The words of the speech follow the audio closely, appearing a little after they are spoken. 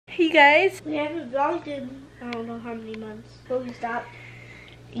you guys? We haven't vlogged in I don't know how many months, but we stopped.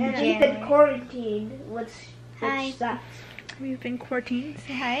 And January. we've been quarantined, which Hi. sucks. We've been quarantined.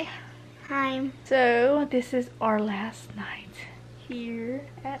 Say hi. Hi. So this is our last night here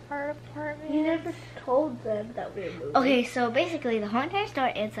at our apartment. We never told them that we were moving. Okay, so basically the whole entire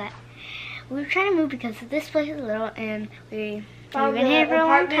story is that we were trying to move because this place is little and we've Found been here an for a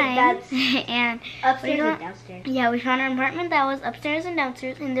long apartment time. that's And upstairs we and don't- downstairs. yeah, we found an apartment that was upstairs and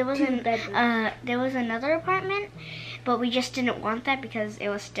downstairs, and there was Two bedrooms. there was another apartment, but we just didn't want that because it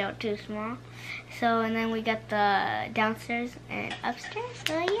was still too small. So and then we got the downstairs and upstairs.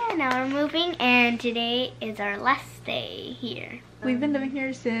 So yeah, now we're moving, and today is our last day here. We've been living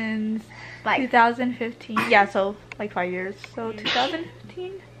here since Like 2015. Yeah, so like 5 years. So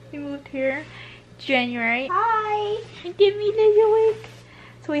 2015 we moved here. January. Hi. Give me the awake.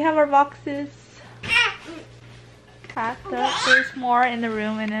 So we have our boxes packed up. There's more in the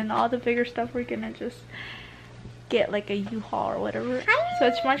room, and then all the bigger stuff we're gonna just get like a U-Haul or whatever. So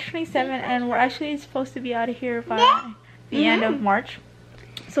it's March 27th, and we're actually supposed to be out of here by the end of March.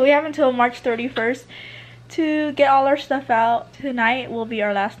 So we have until March 31st to get all our stuff out. Tonight will be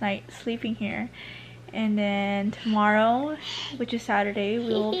our last night sleeping here, and then tomorrow, which is Saturday,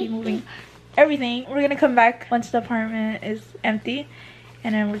 we will be moving everything. We're gonna come back once the apartment is empty,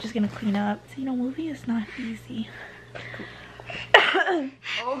 and then we're just gonna clean up. So you know, moving is not easy.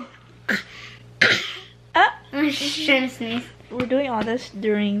 I'm just trying to sneeze. We're doing all this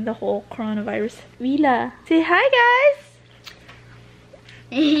during the whole coronavirus. Vila, say hi, guys.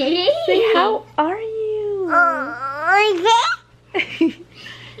 Say how are you?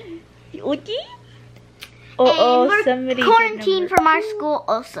 Uki? Oh, we're somebody quarantined from our school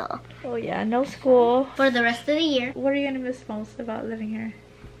also Oh yeah, no school. for the rest of the year. What are you gonna miss most about living here?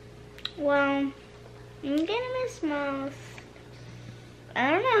 Well, I'm gonna miss most.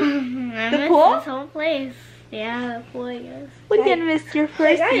 I don't know. I The miss pool? this whole place. Yeah, the pool, I guess. What are you gonna miss your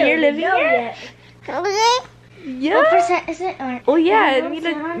first year living here? Yeah. What percent is it? Oh yeah,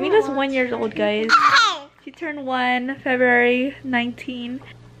 Mila's 1 year old, guys. She turned 1 February 19.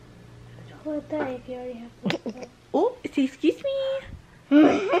 What the if you already have Oh, excuse me.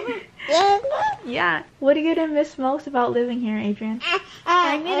 Yeah. What are you gonna miss most about living here, Adrian?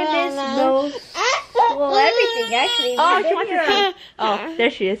 I'm gonna miss most. Well, everything actually. Oh, We've she been wants here- to see. Oh, there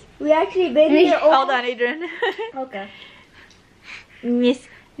she is. We actually been here. Hold on, Adrian. Okay. Miss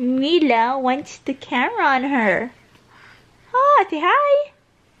Mila wants the camera on her. Oh, say hi.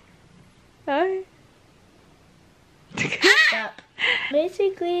 Hi.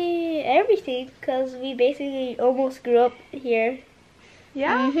 Basically everything, because we basically almost grew up here.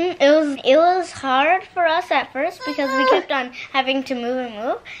 Yeah. It was hard for us at first because we kept on having to move and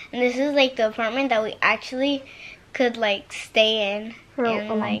move, and this is like the apartment that we actually could like stay in For and, a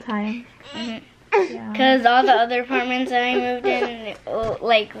long like, time. Mhm. Yeah. Because all the other apartments that I moved in,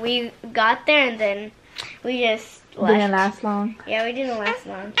 like we got there and then we just left. Didn't last long. Yeah, we didn't last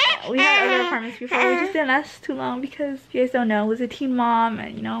long. We had other apartments before. We just didn't last too long because you guys don't know. I was a teen mom,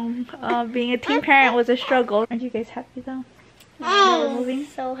 and you know, being a teen parent was a struggle. Aren't you guys happy though? We're moving.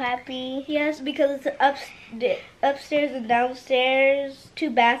 So happy. Yes, because it's upstairs and downstairs, 2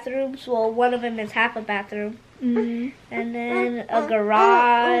 bathrooms. Well, one of them is half a bathroom. Mm. And then a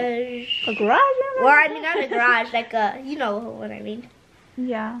garage. A garage? Well, I mean, not a garage, like a, you know what I mean.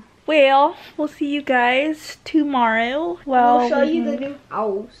 Yeah. Well, we'll see you guys tomorrow. Well, We'll show you the new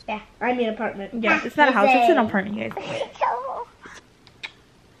house. Yeah, I mean apartment. Yeah, it's not a house. It's an apartment, you guys.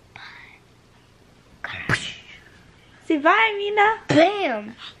 Say bye, Mina.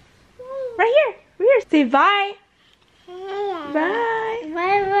 Bam. Right here. Right here. Say bye. Bye.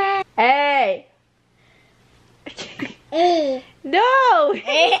 Bye bye. Hey. No.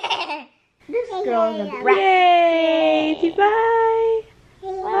 This girl is a brat. Yay. Say bye.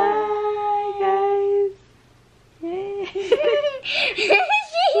 Bye, guys. Yay.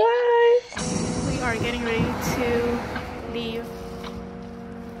 Bye. We are getting ready to leave.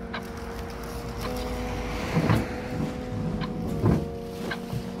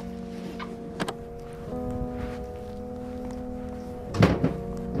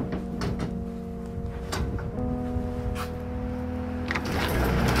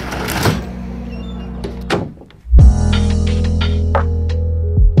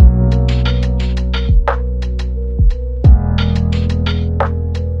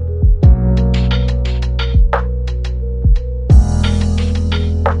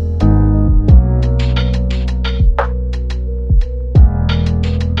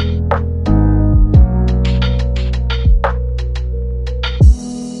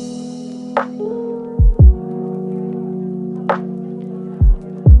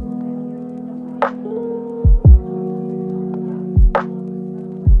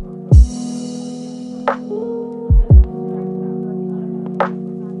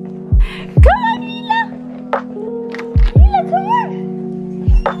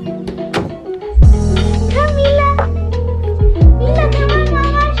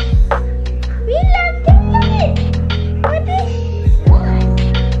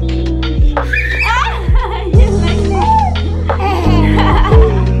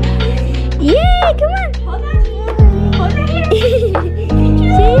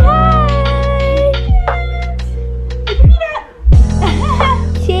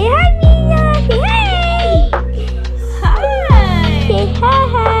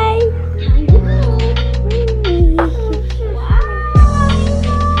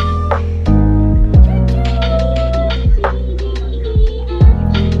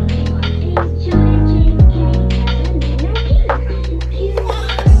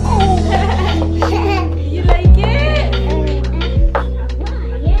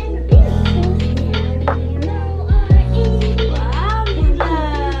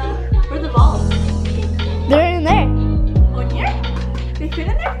 fit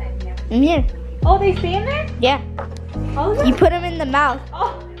in there? In here. Oh, they stay in there? Yeah. Oh, You put them in the mouth.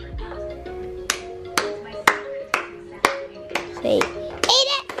 oh. Say, eat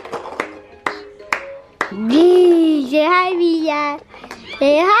it. Gee, say hi, Mia.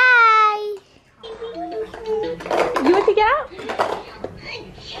 Say hi. You want to get out?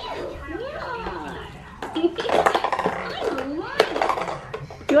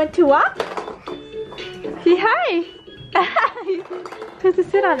 You want to walk? Say hi. Supposed to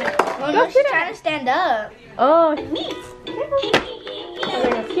sit on it. Well, Go no, sit she's on trying it. to stand up. Oh, neat.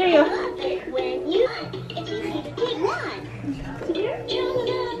 Here you go.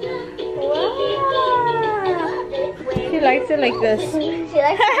 Wow. She likes it like this. She likes to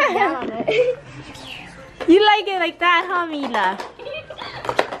sit down on it. You like it like that, huh, Mila?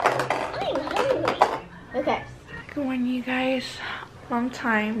 Okay. Good morning, you guys. Long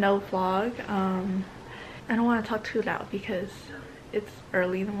time no vlog. I don't want to talk too loud because it's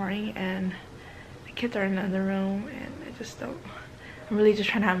early in the morning and the kids are in the other room, and I just don't. I'm really just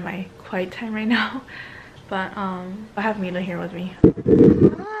trying to have my quiet time right now. But I have Mila here with me. Hi.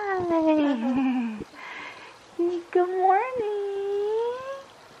 Good morning.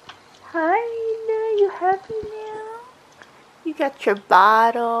 Hi, Mila. You happy now? You got your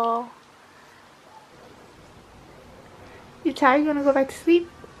bottle. You tired? You wanna go back to sleep?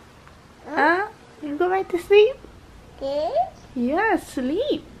 Huh? You wanna go back to sleep? Yeah,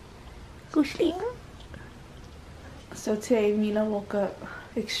 sleep. Go sleep. So today Mila woke up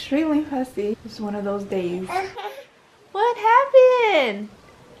extremely fussy. It's one of those days. What happened?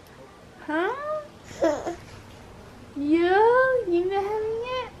 Huh? Yeah, you not having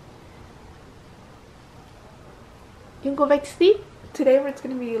it? You can go back to sleep? Today it's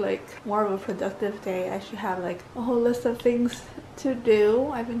gonna be like more of a productive day. I should have like a whole list of things to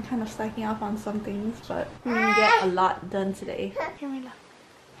do. I've been kind of slacking off on some things, but we're gonna get a lot done today. Here, Mila.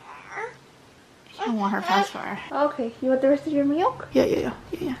 I want her fast fire. Okay, you want the rest of your milk? Yeah.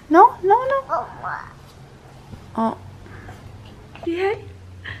 No. Oh. Yeah.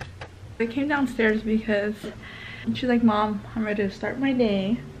 I came downstairs because she's like, Mom, I'm ready to start my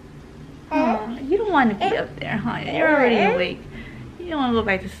day. You don't want to be up there, huh? You're already awake. You don't want to go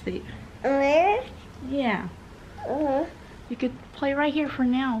back to sleep. Yeah. You could play right here for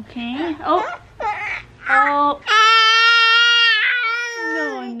now, okay? Oh.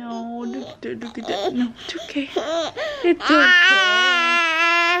 No, no, it's okay. It's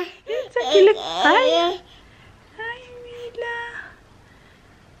okay. It's okay. Look, hi,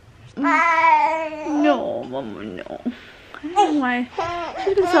 Mila. No, Mama, no. I don't know why.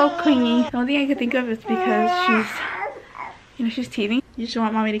 She's been so clingy. The only thing I could think of is because she's teething. You just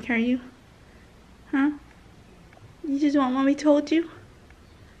want Mommy to carry you? Huh? You just want Mommy to hold you?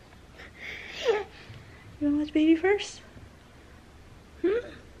 You want to watch baby first?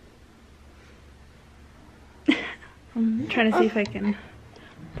 I'm trying to see if I can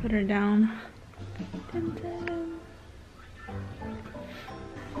put her down.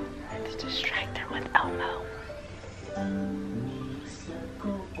 Let's distract her with Elmo. I'm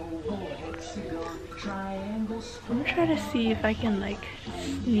gonna try to see if I can like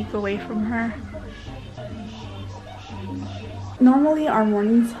sneak away from her. Normally our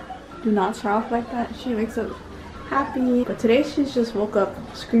mornings do not start off like that. She wakes up happy, but today she's just woke up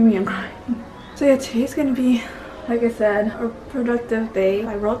screaming and crying. So yeah, today's gonna be, like I said, a productive day.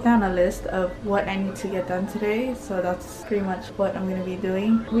 I wrote down a list of what I need to get done today, so that's pretty much what I'm gonna be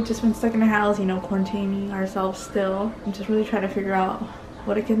doing. We've just been stuck in the house, you know, quarantining ourselves still. I'm just really trying to figure out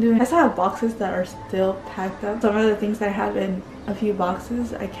what I can do. I still have boxes that are still packed up. Some of the things that I have in a few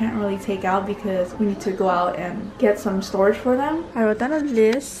boxes I can't really take out because we need to go out and get some storage for them. I wrote down a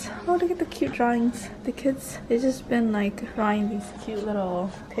list. Oh, look at the cute drawings. The kids, they've just been like drawing these cute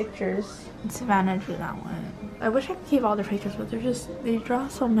little pictures. Savannah drew that one. I wish I could keep all their pictures, but they draw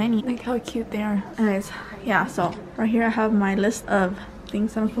so many. Like how cute they are. Anyways, yeah, so right here I have my list of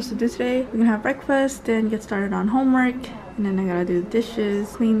things I'm supposed to do today. We're gonna have breakfast, then get started on homework, and then I gotta do the dishes,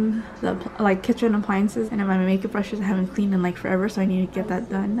 clean the like kitchen appliances, and then my makeup brushes I haven't cleaned in like forever, so I need to get that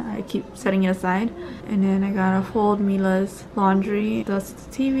done. I keep setting it aside. And then I gotta fold Mila's laundry,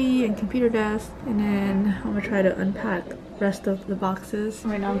 dust the TV and computer desk, and then I'm gonna try to unpack the rest of the boxes.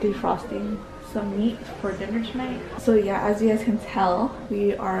 Right now I'm defrosting some meat for dinner tonight. So yeah, as you guys can tell,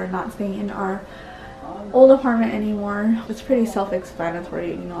 we are not staying in our old apartment anymore. It's pretty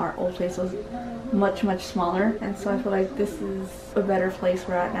self-explanatory, you know, our old place was much smaller, and so I feel like this is a better place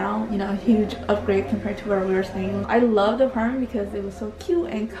we're at now. You know, a huge upgrade compared to where we were staying. I loved the apartment because it was so cute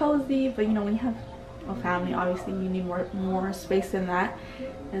and cozy, but you know, when you have a family, obviously you need more space than that,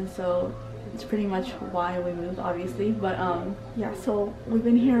 and so it's pretty much why we moved, obviously. But yeah, so we've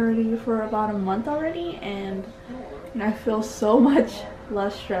been here already for about a month already, and you know, I feel so much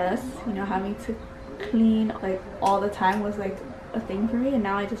less stress. You know, having to clean like all the time was like a thing for me, and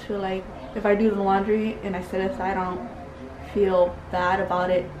now I just feel like if I do the laundry and I set it aside, I don't feel bad about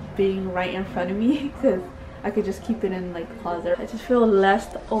it being right in front of me because I could just keep it in like the closet. I just feel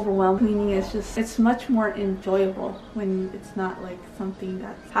less overwhelmed. Cleaning is just, it's much more enjoyable when it's not like something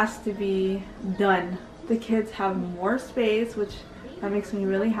that has to be done. The kids have more space, which that makes me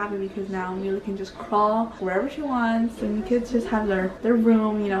really happy because now Mila can just crawl wherever she wants, and the kids just have their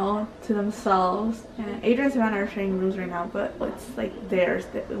room, you know, to themselves. And Adrian and Savannah are sharing rooms right now, but it's like theirs.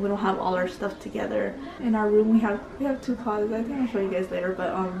 We don't have all our stuff together. In our room we have 2 closets. I think I'll show you guys later,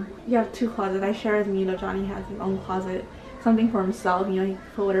 but we have 2 closets. I share with Mila. Johnny has his own closet, something for himself. You know, he can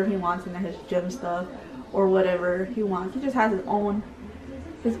put whatever he wants in there, his gym stuff or whatever he wants. He just has his own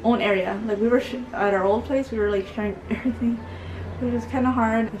area. Like we were at our old place, we were like sharing everything. It was kind of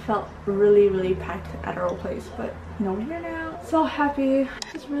hard. It felt really packed at our old place, but you know, we're here now. So happy.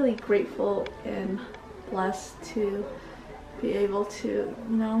 Just really grateful and blessed to be able to,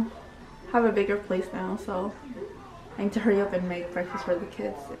 you know, have a bigger place now. So I need to hurry up and make breakfast for the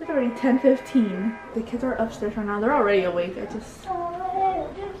kids. It's already 10:15. The kids are upstairs right now. They're already awake. Here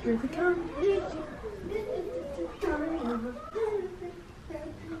they come.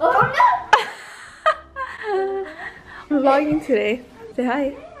 Oh no! Vlogging today. Say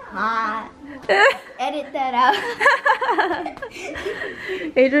hi. Hi. Edit that out.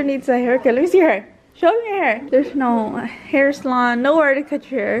 Adrian needs a haircut. Let me see her hair. Show me your hair. There's no hair salon, nowhere to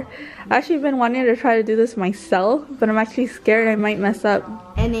cut your hair. I've actually been wanting to try to do this myself, but I'm actually scared I might mess up.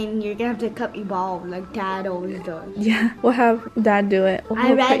 And then you're gonna have to cut your bald like Dad always does. Yeah, we'll have Dad do it. We'll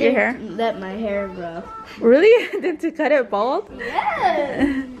I'd cut your hair. rather let my hair grow. Really? Than to cut it bald?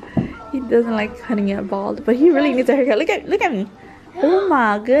 Yeah. He doesn't like cutting it bald, but he really needs a haircut. Look at me. Oh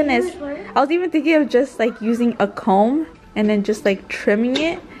my goodness. I was even thinking of just like using a comb and then just like trimming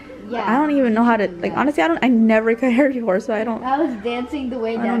it. Yeah. I don't even know how to, like, honestly, I never cut hair before, so I don't. I was dancing the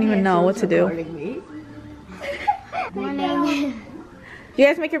way I don't even know what to do. Morning. You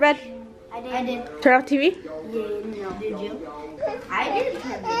guys make your bed? I did. Turn off TV? Yeah, no. Did you? I did.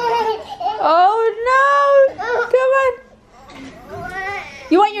 Oh no! Come on.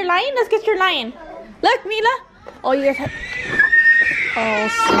 You want your lion? Let's get your lion. Look, Mila. Oh, you guys have. Oh,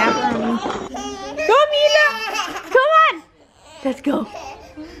 snap her on me. Go, Mila. Come on. Let's go.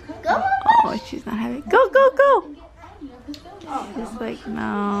 Go. Oh, she's not having. Go. She's like,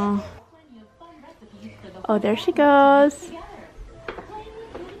 no. Oh, there she goes.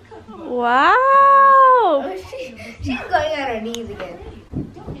 Wow. Oh, she's going on her knees again.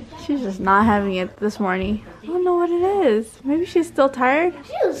 She's just not having it this morning. I don't know what it is. Maybe she's still tired.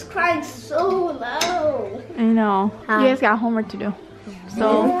 She was crying so low. I know. You guys got homework to do.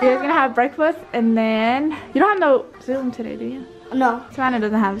 So you guys gonna have breakfast, and then you don't have no Zoom today, do you? No. Savannah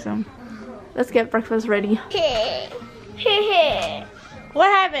doesn't have Zoom. Let's get breakfast ready. What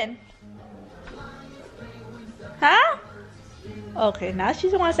happened? Huh? Okay, now she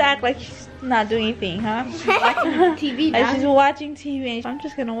wants to act like she's not doing anything, huh? TV Like now. she's watching TV. I'm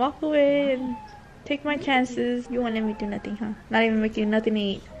just gonna walk away and take my chances. You won't let me do nothing, huh? Not even make you nothing to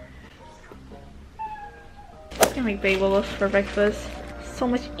eat. I'm gonna make bagels for breakfast. So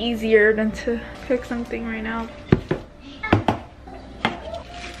much easier than to cook something right now.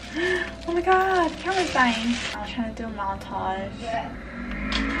 Oh my god, camera's dying. I'm trying to do a montage.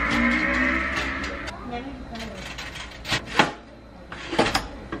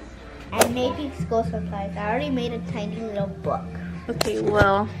 I'm making school supplies. I already made a tiny little book. Okay,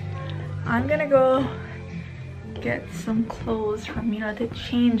 well, I'm gonna go get some clothes for Mila to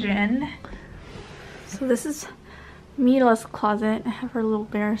change in. So this is Mila's closet. I have her little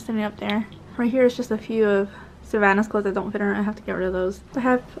bear sitting up there. Right here is just a few of Savannah's clothes that don't fit her. I have to get rid of those. I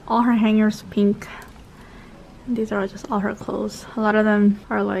have all her hangers pink. And these are just all her clothes. A lot of them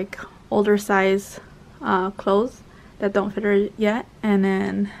are like older size clothes that don't fit her yet. And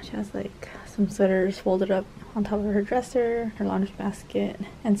then she has like some sweaters folded up on top of her dresser, her laundry basket,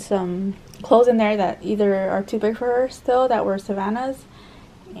 and some clothes in there that either are too big for her still that were Savannah's,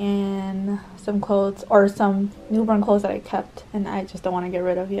 and some clothes or some newborn clothes that I kept and I just don't want to get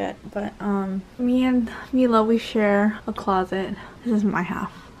rid of yet. But me and Mila, we share a closet. This is my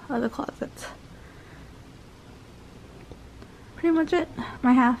half of the closet. Pretty much it.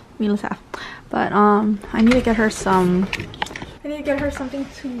 My half, Mila's half. But I need to get her something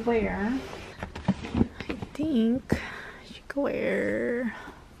to wear. I think she could wear,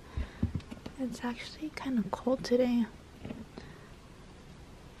 it's actually kind of cold today.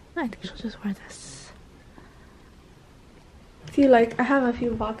 I think she'll just wear this. See, like, I have a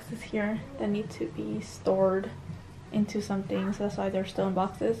few boxes here that need to be stored into something, so that's why they're still in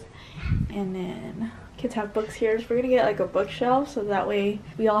boxes. And then kids have books here, so we're gonna get like a bookshelf so that way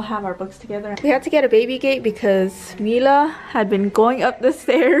we all have our books together. We had to get a baby gate because Mila had been going up the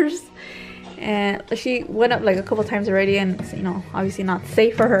stairs and she went up like a couple times already, and it's, you know, obviously not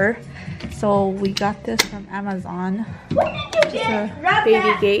safe for her. So we got this from Amazon. What did you It's get? a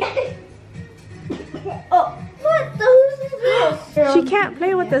baby gate. Oh, what? Who's this? She can't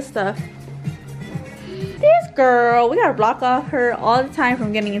play with this stuff. This girl, we gotta block off her all the time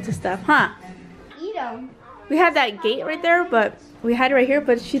from getting into stuff, huh? Eat them. We had that gate right there, but we had it right here,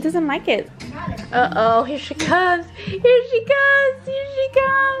 but she doesn't like it. Uh-oh, here she comes. Here she comes. Here she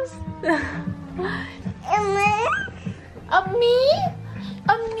comes. Me?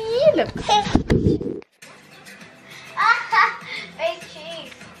 Look. Fake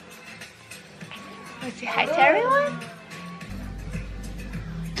cheese. Let's say hi to everyone.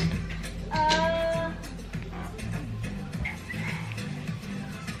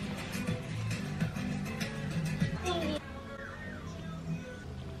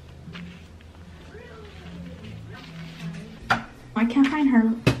 I can't find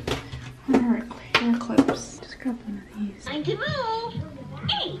her hair clips. Just grab one of these. Time to move.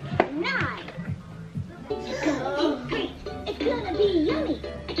 8, 9. It's gonna be great. It's gonna be yummy.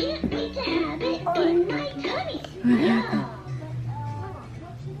 I can't wait to have it in my tummy. Yeah.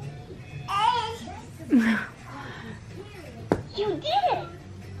 You did it.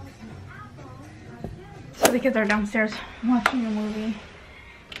 So the kids are downstairs watching a movie.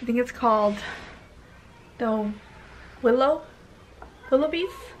 I think it's called The Willoughbys.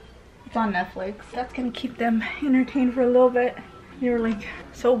 It's on Netflix. That's gonna keep them entertained for a little bit. They were like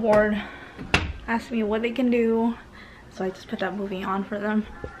so bored, asked me what they can do, so I just put that movie on for them.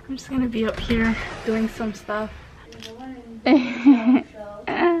 I'm just gonna be up here doing some stuff.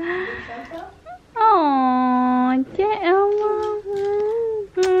 Oh, Elmo.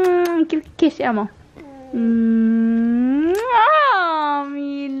 Kiss Elmo. Oh,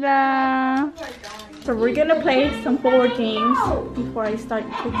 Mila. So we're gonna play some board games before I start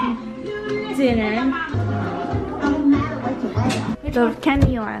cooking dinner. The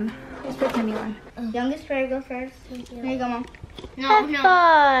candy one. Let's play candy one. Youngest Fairy go first. Here you go, Mom. No,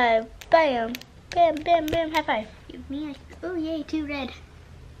 Five. Bam. Bam, bam, bam. High five. Give me a. Oh, yay, 2 red.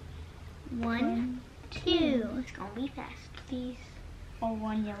 1, 2. It's gonna be fast. These. Or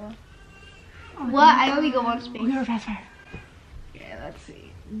 1 yellow. What? I only go 1 space. We were faster. Yeah, let's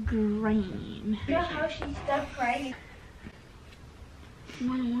see. Green. You know how she stopped crying?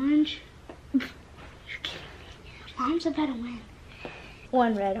 1 orange. You're kidding me. Mom's about to win.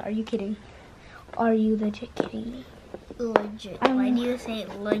 1 red. Are you kidding? Are you legit kidding me? Legit. Why do you say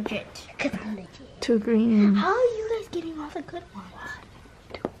legit? Because I'm legit. 2 green. How are you guys getting all the good ones?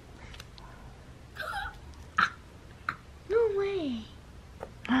 No way.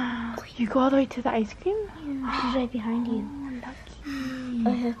 You go all the way to the ice cream? She's right behind you. Lucky. I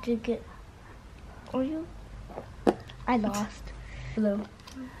have to get. Are you? I lost. Blue.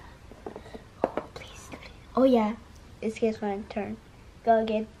 Oh, please. Oh yeah. It's guess my turn. Go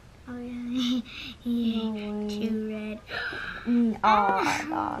again. Oh yeah. No. 2 red. Oh, I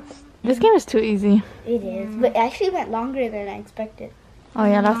lost. This game is too easy. It is, but it actually went longer than I expected. Oh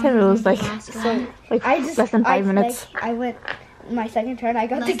yeah, last time it was like So like I just less than 5 minutes. Like, I went my second turn. I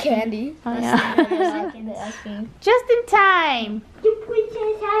got the candy. Oh yeah. The ice cream. Just in time. The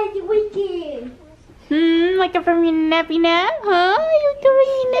princess has the weekend. Like a from your nappy nap, huh? You doing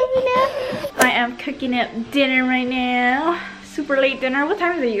your nappy nap? I am cooking up dinner right now. Super late dinner. What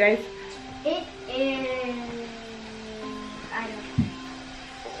time is it, you guys? It is. I don't know.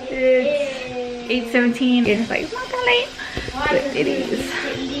 It's 8:17. It's like it's not that late, but it is.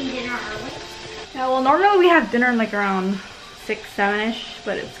 Eating dinner early. Yeah, well, normally we have dinner like around 6, 7ish,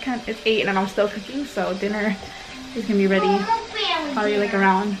 but it's 8 and I'm still cooking, so dinner is gonna be ready probably like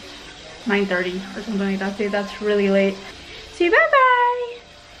around 9:30 or something like that. So that's really late. See you. Bye bye.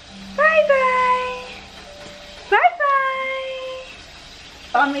 Bye bye. Bye bye.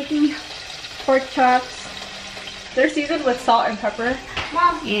 I'm making pork chops. They're seasoned with salt and pepper.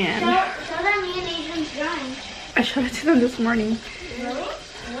 Mom, And show them me and Adrian's drawing. I showed it to them this morning. Really?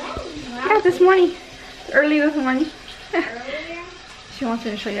 When? Yeah, this morning. Early this morning. Earlier? She wants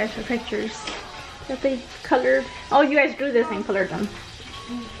me to show you guys her pictures that they colored. Oh, you guys drew this and colored them.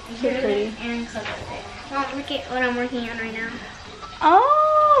 So pretty. And colored it. Mom, look at what I'm working on right now.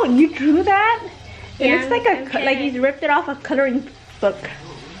 Oh, you drew that? It Yeah, looks like like you ripped it off a coloring book.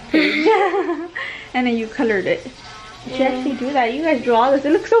 And then you colored it. She actually drew that. You guys draw this.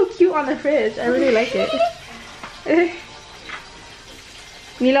 It looks so cute on the fridge. I really like it.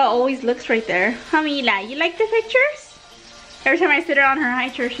 Mila always looks right there. Huh, Mila? You like the pictures? Every time I sit her on her high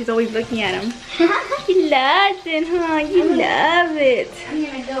chair, she's always looking at them. You love it, huh? You love it. I'm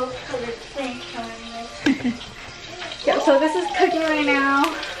gonna go color plant color. Yeah, so this is cooking right now.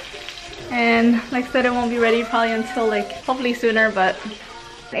 And like I said, it won't be ready probably until like, hopefully sooner, but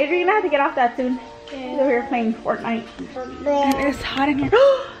Adrian, I have to get off that soon. He's over here playing Fortnite. And it's hot in here. I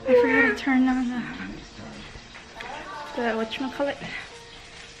forgot to turn on the whatchamacallit?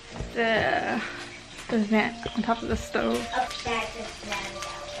 The vent on top of the stove.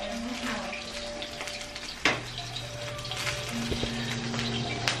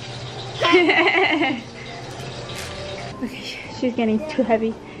 Okay, she's getting too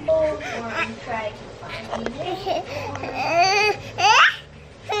heavy. Okay.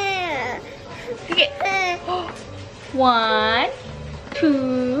 1,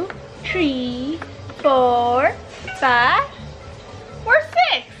 2, 3, 4, 5, or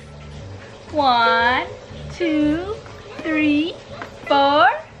 6. 1, 2, 3, 4,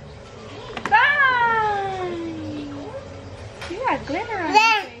 5. You got glitter on your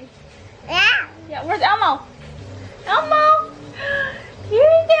face. Yeah, where's Elmo? Elmo!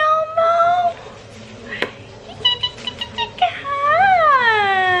 Here's Elmo!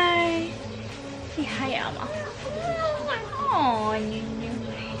 Hi! Say hi, Elmo. Oh, you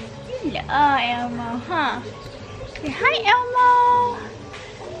love Elmo, huh? Say hi, Elmo!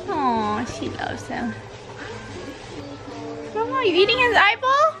 Oh, she loves him. Elmo, you eating his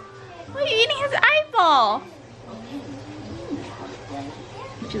eyeball? Why are you eating his eyeball?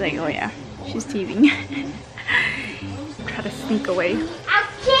 She's like, oh yeah, she's teething. Try to sneak away.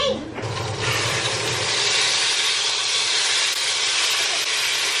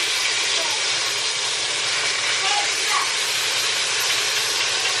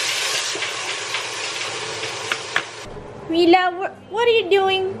 Mila, what are you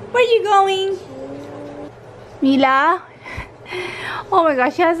doing? Where are you going? Mila? Oh my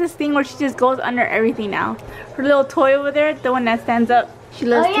gosh, she has this thing where she just goes under everything now. Her little toy over there, the one that stands up, she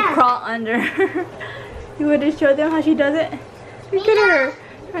loves to crawl under. You want to show them how she does it? Look at her.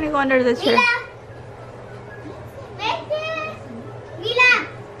 Trying to go under the chair. Mila!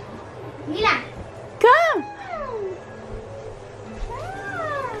 Mila! Come!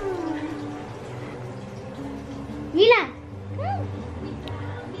 Mila!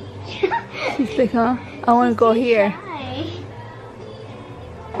 She's like, huh? I want to go here.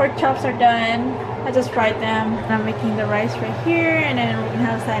 Pork chops are done. I just fried them. I'm making the rice right here, and then we're gonna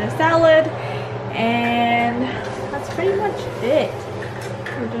have a side of salad, and that's pretty much it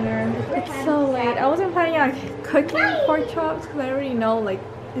for dinner. It's so late. I wasn't planning on cooking pork chops because I already know like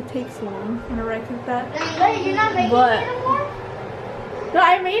it takes long whenever I cook that. You're not making it anymore? No,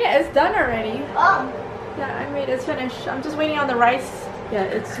 I made it. It's done already. Oh. Yeah, I made it. It's finished. I'm just waiting on the rice. Yeah,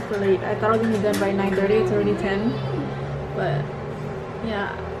 it's super late. I thought it was gonna be done by 9:30. It's already 10. But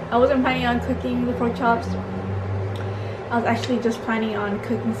yeah, I wasn't planning on cooking the pork chops. I was actually just planning on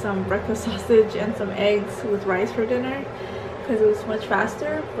cooking some breakfast sausage and some eggs with rice for dinner because it was much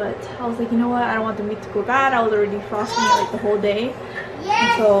faster. But I was like, you know what? I don't want the meat to go bad. I was already frosting it like the whole day.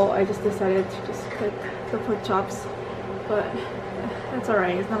 And so I just decided to just cook the pork chops. But that's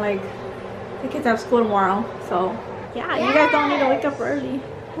alright. It's not like the kids have school tomorrow. So yeah, you guys don't need to wake up early.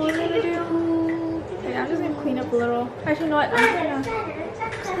 What are we gonna do? Okay, I'm just gonna clean up a little. Actually, you know what? I'm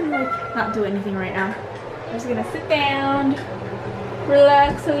just gonna like not do anything right now. I'm just gonna sit down,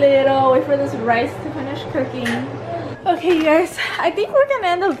 relax a little, wait for this rice to finish cooking. Okay, you guys, I think we're gonna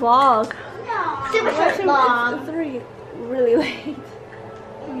end the vlog. Super short vlog. It's already really late.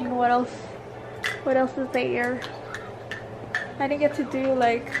 I mean, what else? What else is there? I didn't get to do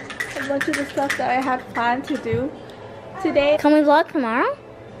like a bunch of the stuff that I had planned to do today. Can we vlog tomorrow?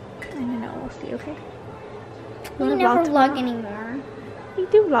 I don't know, we'll see, okay? We wanna never tomorrow? vlog anymore. We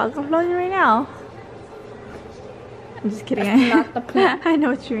do vlog. I'm vlogging right now. I'm just kidding. That's not the point. I know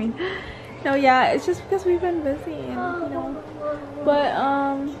what you mean. No, yeah, it's just because we've been busy and you know. But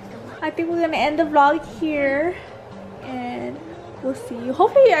I think we're gonna end the vlog here and we'll see you.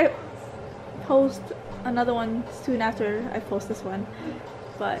 Hopefully I post another one soon after I post this one.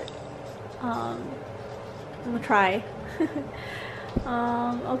 But I'm gonna try.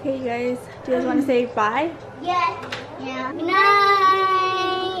 Okay, you guys. Do you guys want to say bye? Yes. Yeah. Good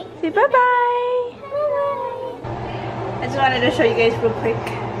night. Say bye-bye. I just wanted to show you guys real quick